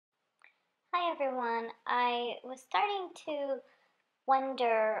Hi everyone. I was starting to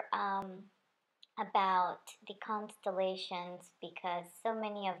wonder about the constellations because so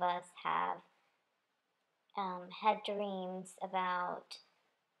many of us have had dreams about,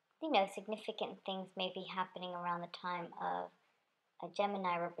 significant things maybe happening around the time of a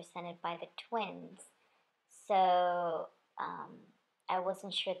Gemini represented by the twins. So um, I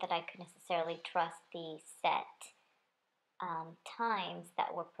wasn't sure that I could necessarily trust the set times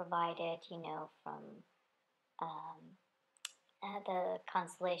that were provided, from um, the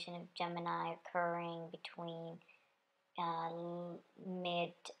constellation of Gemini occurring between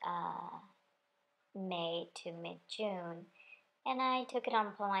mid May to mid June. And I took it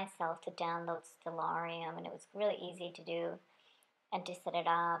on for myself to download Stellarium, and it was really easy to do and to set it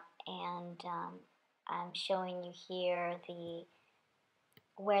up. And I'm showing you here the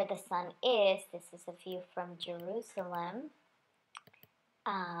where the sun is. This is a view from Jerusalem.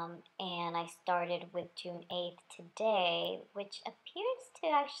 And I started with June 8th today, which appears to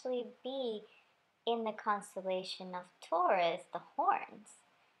actually be in the constellation of Taurus, the horns.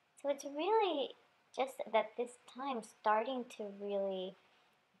 So it's really just that this time starting to really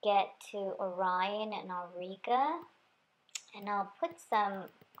get to Orion and Auriga. And I'll put some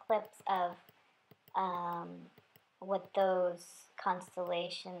clips of what those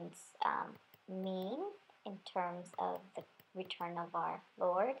constellations mean in terms of the return of our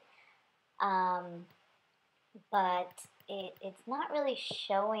Lord. But it's not really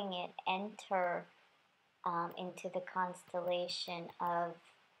showing it enter into the constellation of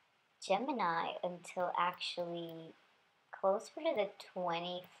Gemini until actually closer to the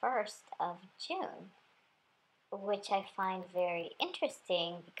 21st of June, which I find very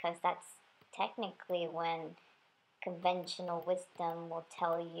interesting because that's technically when conventional wisdom will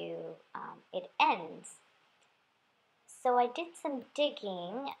tell you it ends. So I did some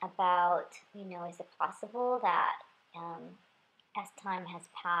digging about, is it possible that as time has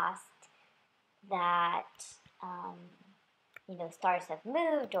passed that, stars have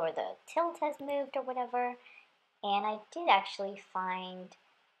moved or the tilt has moved or whatever. And I did actually find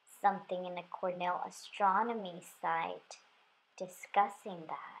something in the Cornell astronomy site discussing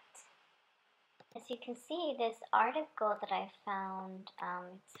that. As you can see, this article that I found,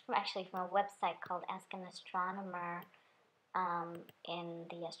 it's actually from a website called Ask an Astronomer in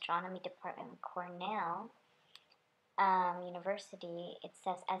the astronomy department of Cornell University. It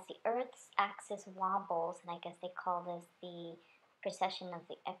says, as the Earth's axis wobbles, and I guess they call this the precession of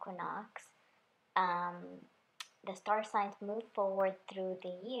the equinox, the star signs move forward through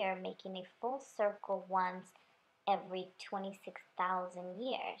the year, making a full circle once every 26,000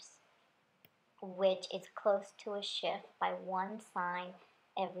 years, which is close to a shift by one sign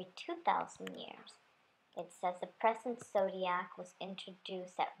every 2,000 years. It says the present zodiac was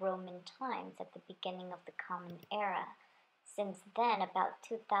introduced at Roman times at the beginning of the Common Era. Since then, about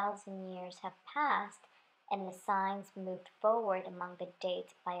 2,000 years have passed, and the signs moved forward among the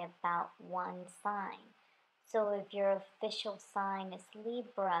dates by about one sign. So if your official sign is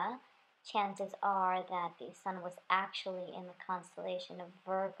Libra, chances are that the sun was actually in the constellation of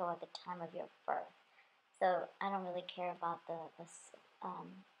Virgo at the time of your birth. So I don't really care about the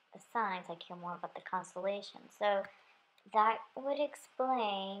signs. I care more about the constellation. So that would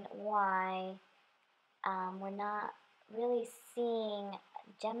explain why we're not really seeing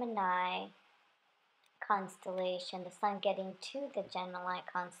Gemini constellation, the sun getting to the Gemini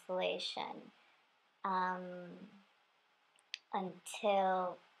constellation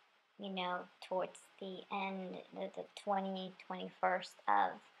until, towards the end, the 21st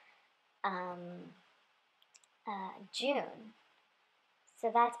of June. So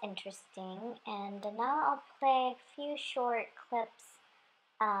that's interesting. And now I'll play a few short clips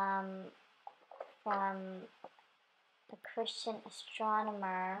from a Christian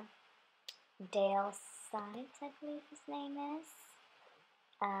astronomer, Dale Sides, I believe his name is.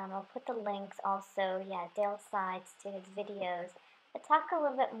 I'll put the links also, Dale Sides, to his videos. But talk a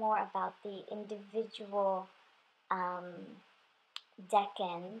little bit more about the individual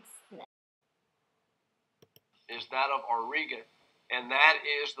decans. Is that of Auriga, and that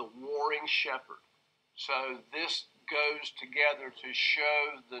is the warring shepherd. So this goes together to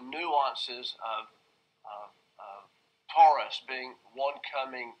show the nuances of Taurus being one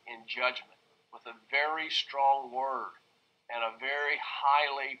coming in judgment with a very strong word and a very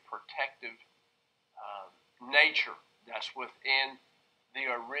highly protective nature that's within the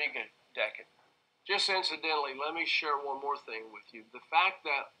Auriga decan. Just incidentally, let me share one more thing with you. The fact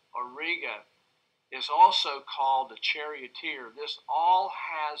that Auriga is also called a charioteer. This all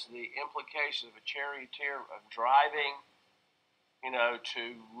has the implications of a charioteer of driving to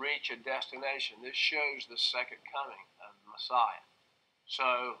reach a destination. This shows the second coming of the Messiah.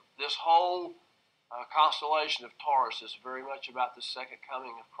 So this whole constellation of Taurus is very much about the second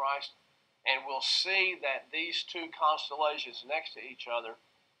coming of Christ. And we'll see that these two constellations next to each other,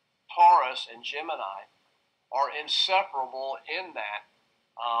 Taurus and Gemini, are inseparable in that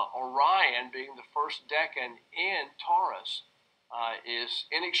Orion, being the first decan in Taurus, is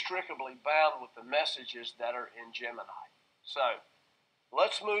inextricably bound with the messages that are in Gemini. So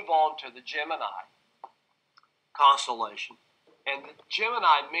let's move on to the Gemini constellation. And the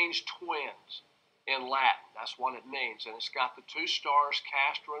Gemini means twins in Latin. That's what it means. And it's got the two stars,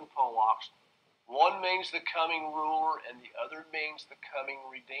 Castor and Pollux. One means the coming ruler, and the other means the coming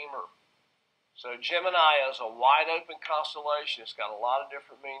redeemer. So Gemini is a wide open constellation. It's got a lot of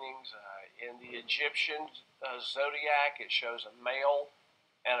different meanings. In the Egyptian zodiac, it shows a male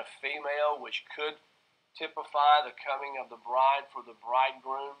and a female, which could typify the coming of the bride for the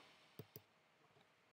bridegroom.